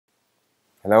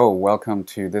Hello, welcome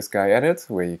to This Guy Edits,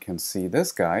 where you can see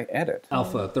this guy edit.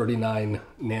 Alpha 39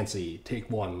 Nancy,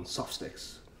 take one, soft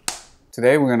sticks.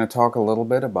 Today we're going to talk a little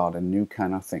bit about a new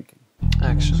kind of thinking.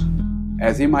 Action.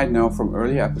 As you might know from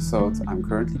earlier episodes, I'm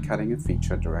currently cutting a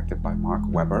feature directed by Mark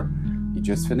Webber. He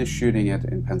just finished shooting it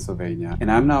in Pennsylvania,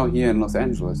 and I'm now here in Los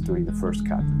Angeles doing the first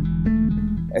cut.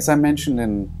 As I mentioned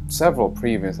in several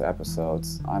previous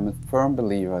episodes, I'm a firm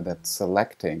believer that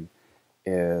selecting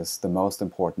is the most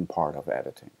important part of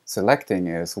editing. Selecting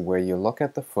is where you look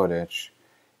at the footage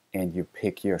and you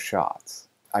pick your shots.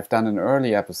 I've done an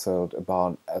early episode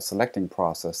about a selecting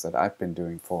process that I've been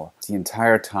doing for the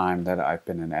entire time that I've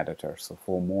been an editor, so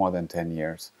for more than 10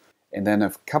 years. And then a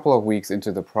couple of weeks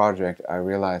into the project, I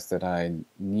realized that I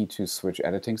need to switch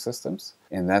editing systems,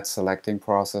 and that selecting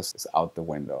process is out the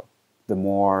window. The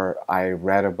more I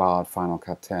read about Final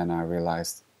Cut 10, I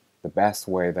realized the best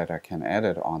way that I can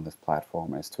edit on this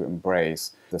platform is to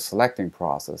embrace the selecting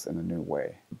process in a new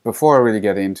way. Before I really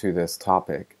get into this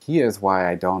topic, here's why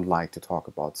I don't like to talk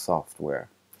about software.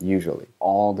 Usually,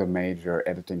 all the major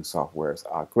editing softwares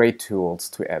are great tools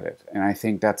to edit, and I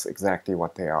think that's exactly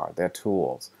what they are. They're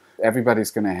tools. Everybody's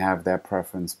going to have their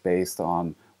preference based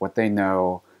on what they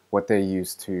know, what they're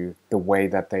used to, the way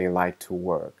that they like to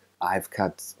work. I've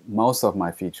cut most of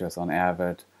my features on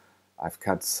Avid. I've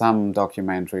cut some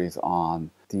documentaries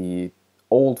on the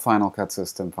old Final Cut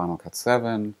system, Final Cut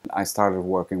 7. I started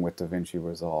working with DaVinci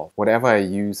Resolve. Whatever I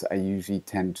use, I usually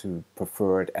tend to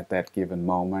prefer it at that given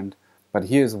moment. But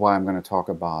here's why I'm going to talk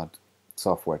about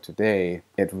software today.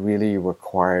 It really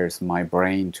requires my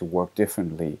brain to work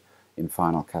differently in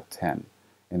Final Cut 10.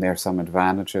 And there are some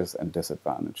advantages and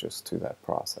disadvantages to that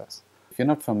process. If you're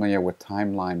not familiar with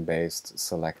timeline-based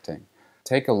selecting,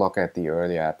 take a look at the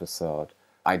earlier episode.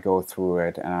 I go through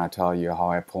it and I tell you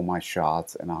how I pull my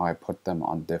shots and how I put them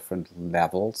on different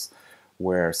levels,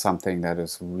 where something that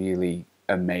is really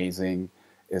amazing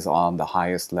is on the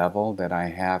highest level, that I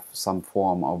have some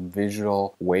form of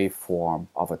visual waveform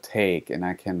of a take, and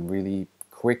I can really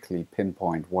quickly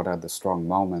pinpoint what are the strong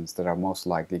moments that are most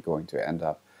likely going to end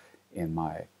up in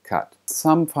my cut.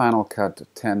 Some Final Cut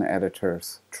 10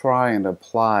 editors try and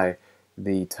apply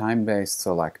the time-based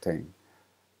selecting,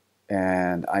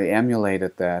 and I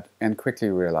emulated that and quickly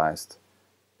realized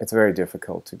it's very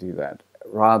difficult to do that.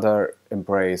 Rather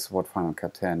embrace what Final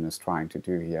Cut 10 is trying to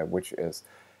do here, which is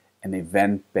an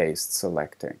event-based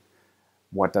selecting.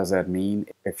 What does that mean?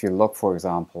 If you look, for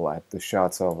example, at the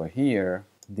shots over here,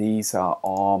 these are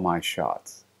all my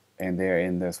shots, and they're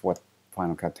in this what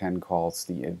Final Cut 10 calls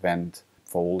the event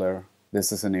folder.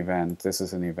 This is an event, this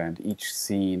is an event. Each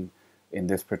scene in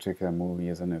this particular movie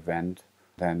is an event.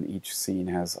 Then each scene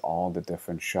has all the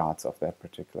different shots of that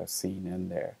particular scene in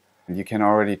there. And you can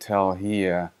already tell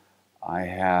here I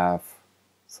have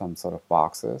some sort of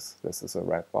boxes. This is a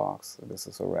red box, this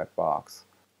is a red box.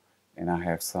 And I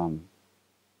have some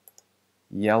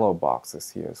yellow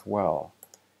boxes here as well.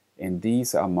 And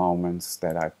these are moments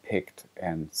that I picked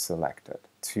and selected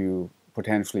to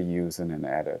potentially use in an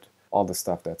edit. All the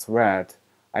stuff that's red,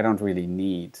 I don't really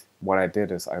need. What I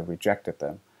did is I rejected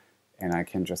them, and I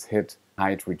can just hit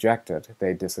hide rejected.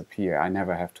 They disappear. I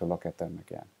never have to look at them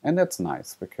again. And that's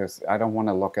nice, because I don't want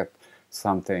to look at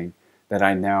something that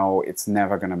I know it's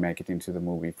never going to make it into the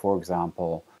movie. For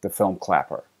example, the film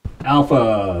Clapper.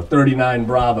 Alpha 39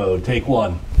 Bravo, take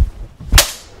one.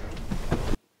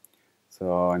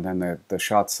 So, and then the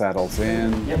shot settles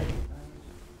in. Yep.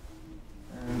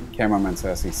 Cameraman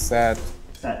says he's set.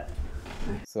 Set.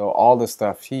 So all the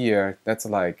stuff here, that's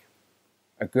like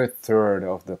a good third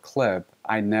of the clip.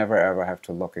 I never ever have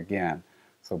to look again.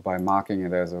 So by marking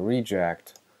it as a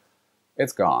reject,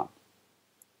 it's gone.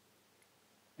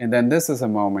 And then this is a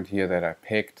moment here that I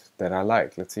picked that I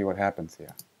like. Let's see what happens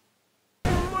here.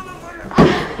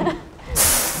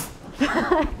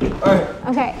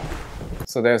 Okay.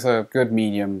 So there's a good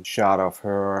medium shot of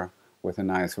her with a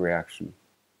nice reaction.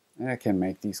 And I can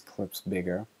make these clips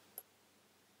bigger.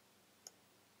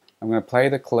 I'm going to play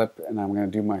the clip and I'm going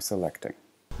to do my selecting.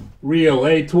 Reel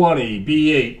A20,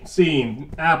 B8,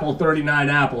 scene, Apple 39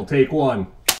 Apple, take one.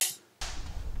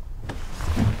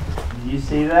 Did you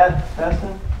see that,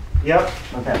 Dustin? Yep.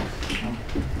 Okay.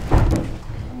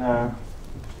 No.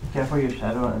 Careful your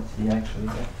shadow on see actually.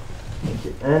 Thank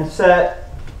you. And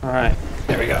set. Alright,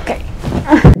 there we go. Okay.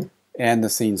 And the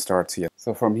scene starts here.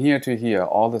 So from here to here,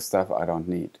 all the stuff I don't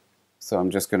need. So I'm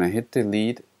just going to hit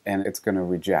delete and it's going to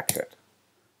reject it.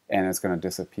 And it's going to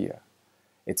disappear.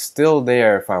 It's still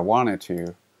there if I wanted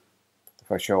to.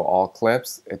 If I show all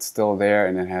clips, it's still there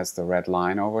and it has the red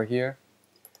line over here.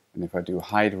 And if I do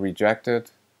hide rejected,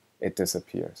 it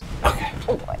disappears. Okay.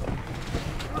 Oh boy.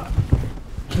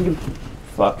 Can you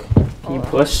Fuck. Can you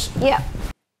push? Yeah.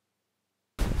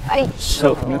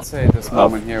 So. Let's say this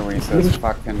moment here where he says,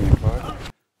 fuck, can you push?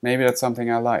 Maybe that's something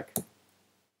I like.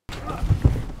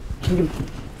 Can you...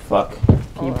 Fuck.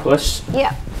 Can you push?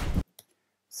 Yeah.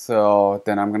 So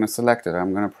then I'm going to select it.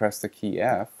 I'm going to press the key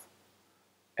F.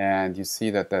 And you see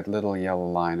that that little yellow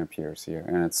line appears here,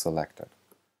 and it's selected.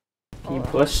 Can you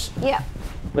push? Yeah.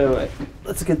 Wait.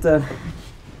 Let's get the...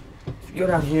 If you go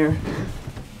down here...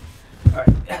 Alright,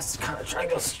 it has to kind of try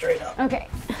and go straight up. Okay.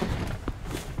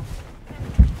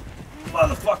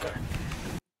 Motherfucker!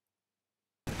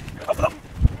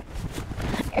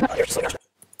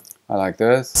 I like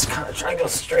this. Just kind of try and go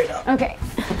straight up. Okay.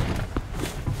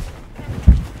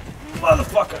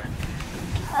 Motherfucker!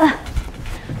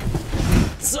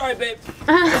 Sorry, babe.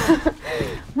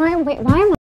 Why am I?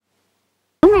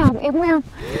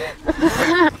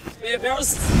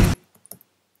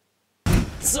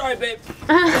 Sorry, babe.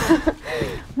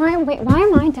 Why am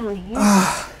I down here?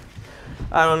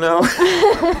 I don't know.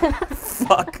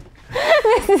 Fuck.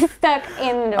 This is stuck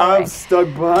in the door. I'm stuck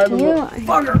behind the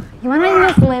fucker. You want to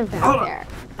just live down there?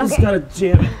 I just gotta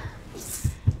jam it.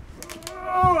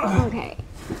 Okay.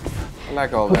 I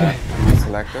like all that. I'm going to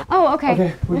select it. Oh, okay.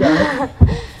 Okay, we got it.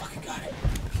 Fucking got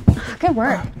it. Good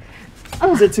work.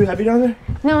 Is it too heavy down there?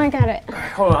 No, I got it.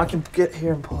 Hold on, I can get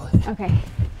here and pull it. Okay.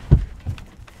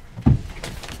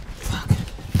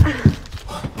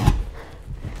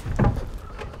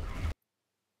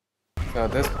 So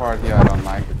this part here I don't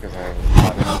like because I have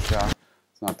a cut-in shot.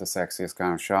 It's not the sexiest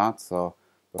kind of shot. So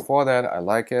before that I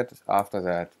like it. After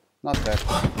that, not that.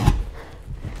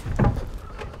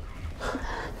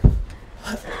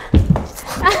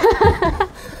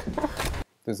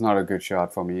 This is not a good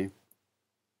shot for me.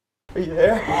 Are you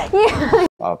there? Yeah.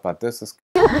 But this is.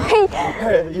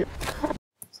 Hey, you,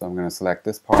 So I'm going to select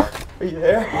this part. are you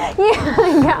there? Yeah,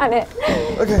 I got it.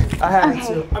 Okay, I have it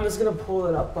Okay. too. I'm just gonna pull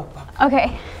it up.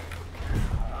 Okay.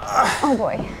 Oh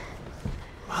boy.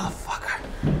 Motherfucker.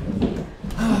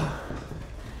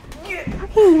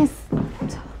 Fucking this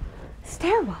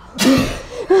stairwell.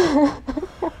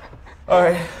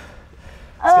 Alright,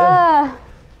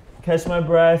 catch my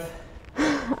breath.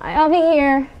 I'll be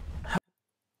here.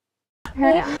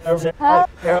 Hurry up.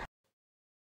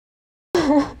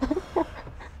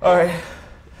 Alright,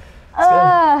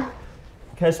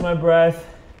 catch my breath.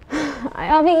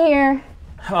 I'll be here.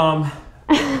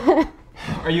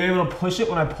 Are you able to push it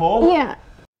when I pull? Yeah.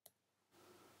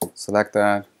 Select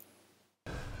that.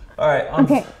 Alright, on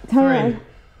Okay, turn three.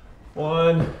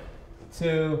 1,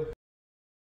 2,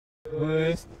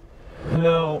 3.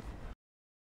 No.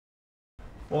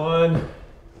 1,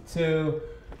 2,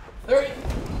 3.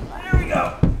 There we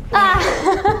go.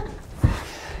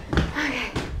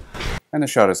 And the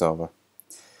shot is over.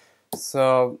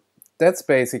 So that's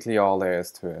basically all there is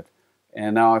to it.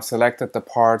 And now I've selected the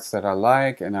parts that I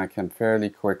like, and I can fairly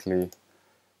quickly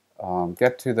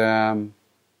get to them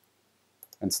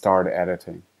and start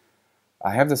editing.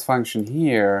 I have this function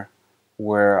here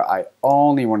where I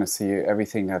only want to see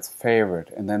everything that's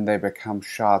favorite, and then they become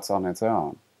shots on its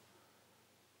own.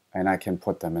 And I can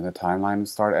put them in the timeline and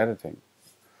start editing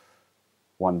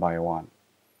one by one.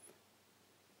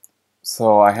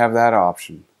 So I have that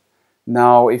option.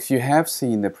 Now, if you have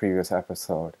seen the previous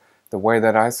episode, the way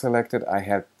that I selected, I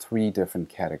had 3 different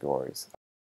categories.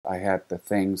 I had the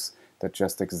things that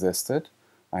just existed,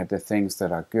 I had the things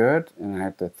that are good, and I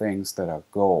had the things that are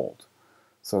gold.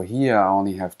 So here I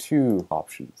only have 2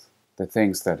 options. The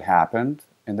things that happened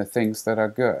and the things that are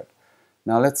good.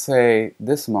 Now let's say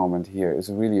this moment here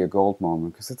is really a gold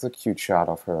moment because it's a cute shot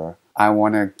of her. I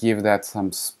want to give that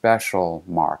some special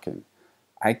marking.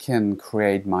 I can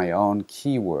create my own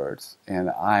keywords, and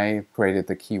I created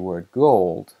the keyword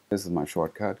gold. This is my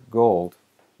shortcut, gold.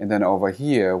 And then over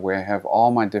here where I have all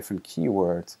my different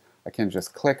keywords, I can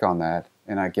just click on that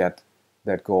and I get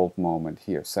that gold moment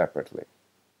here separately.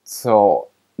 So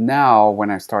now when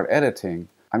I start editing,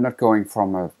 I'm not going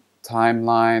from a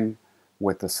timeline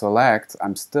with the select,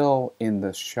 I'm still in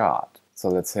the shot. So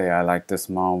let's say I like this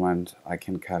moment, I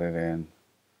can cut it in.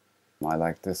 I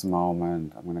like this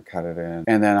moment, I'm going to cut it in.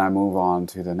 And then I move on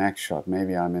to the next shot.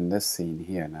 Maybe I'm in this scene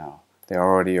here now. They're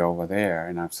already over there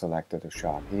and I've selected a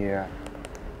shot here.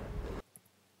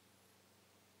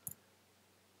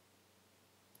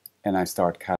 And I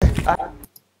start cutting.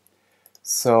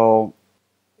 So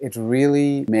it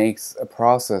really makes a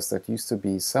process that used to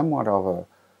be somewhat of a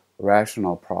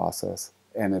rational process,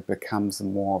 and it becomes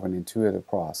more of an intuitive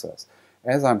process.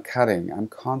 As I'm cutting, I'm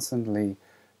constantly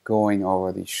going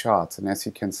over these shots, and as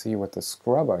you can see with the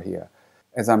scrubber here,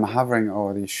 as I'm hovering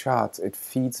over these shots, it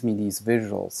feeds me these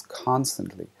visuals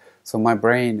constantly. So my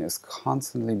brain is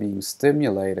constantly being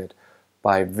stimulated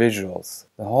by visuals.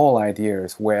 The whole idea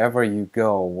is wherever you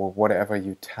go or whatever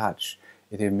you touch,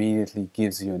 it immediately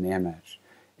gives you an image.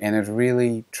 And it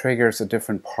really triggers a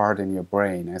different part in your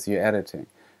brain as you're editing.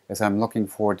 As I'm looking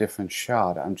for a different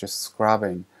shot, I'm just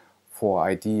scrubbing for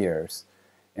ideas.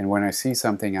 And when I see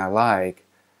something I like,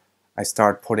 I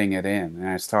start putting it in and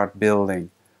I start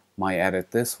building my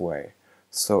edit this way.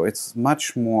 So it's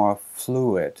much more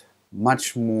fluid,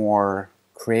 much more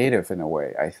creative in a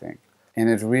way, I think. And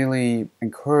it really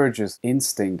encourages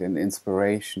instinct and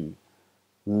inspiration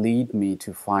lead me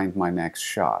to find my next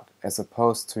shot, as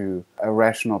opposed to a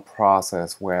rational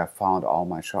process where I found all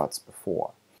my shots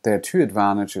before. There are two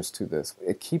advantages to this.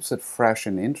 It keeps it fresh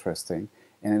and interesting,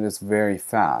 and it is very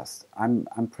fast. I'm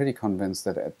pretty convinced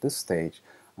that at this stage,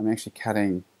 I'm actually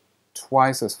cutting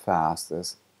twice as fast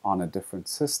as on a different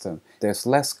system. There's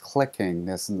less clicking,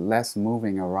 there's less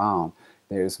moving around,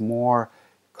 there's more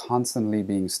constantly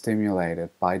being stimulated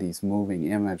by these moving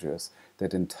images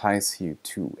that entice you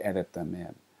to edit them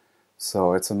in.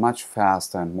 So it's a much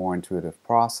faster and more intuitive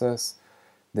process.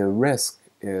 The risk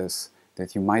is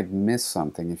that you might miss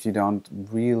something if you don't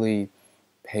really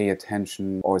pay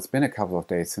attention, or it's been a couple of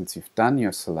days since you've done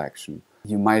your selection.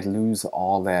 You might lose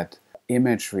all that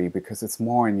imagery because it's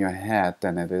more in your head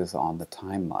than it is on the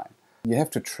timeline. You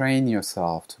have to train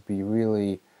yourself to be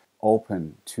really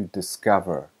open to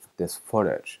discover this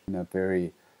footage in a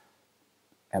very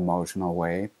emotional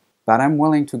way. But I'm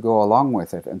willing to go along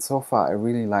with it, and so far I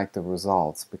really like the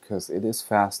results because it is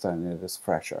faster and it is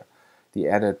fresher. The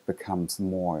edit becomes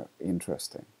more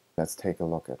interesting. Let's take a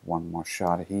look at one more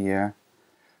shot here.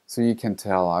 So you can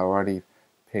tell I already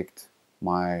picked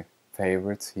my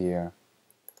favorites here,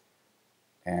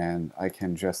 and I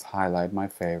can just highlight my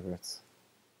favorites.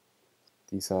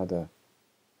 These are the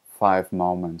 5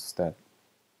 moments that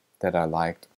I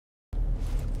liked.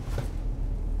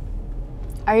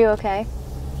 Are you okay?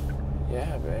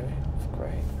 Yeah, baby. It's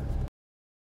great.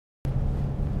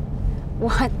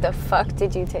 What the fuck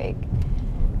did you take?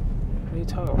 What are you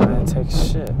talking about? I didn't take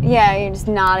shit. Yeah, you're just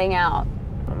nodding out,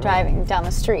 driving down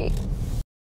the street.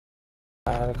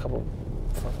 I had a couple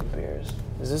fucking beers.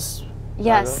 Is this...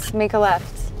 Yes, make a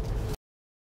left.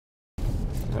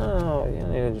 No, you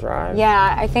don't need to drive.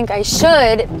 Yeah, I think I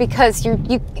should because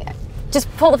you just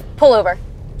pull over.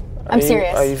 I'm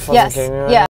serious. Are you fucking kidding me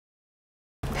right yeah. now?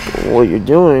 What you're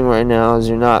doing right now is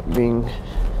you're not being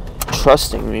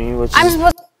trusting me, which I'm is...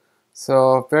 supposed.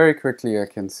 So very quickly I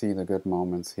can see the good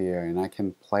moments here, and I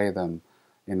can play them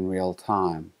in real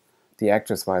time. The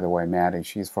actress, by the way, Maddie,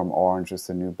 she's from Orange is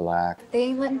the New Black. They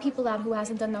ain't letting people out who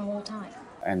hasn't done the whole time.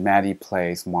 And Maddie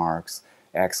plays Mark's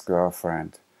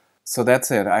ex-girlfriend. So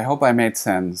that's it. I hope I made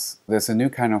sense. There's a new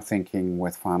kind of thinking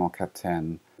with Final Cut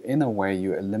 10. In a way,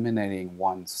 you're eliminating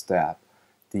one step.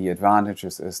 The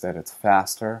advantages is that it's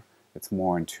faster, it's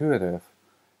more intuitive.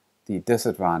 The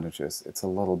disadvantages, it's a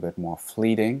little bit more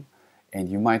fleeting, and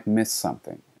you might miss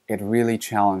something. It really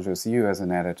challenges you as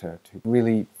an editor to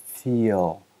really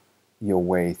feel your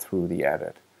way through the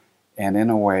edit. And in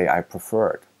a way, I prefer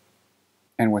it.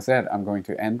 And with that, I'm going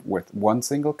to end with one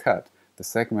single cut, the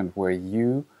segment where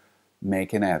you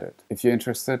make an edit. If you're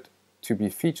interested to be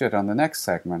featured on the next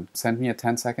segment, send me a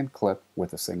 10-second clip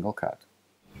with a single cut.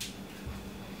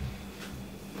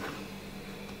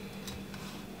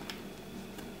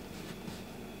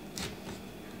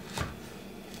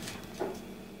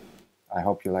 I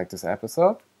hope you liked this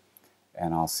episode,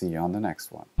 and I'll see you on the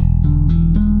next one.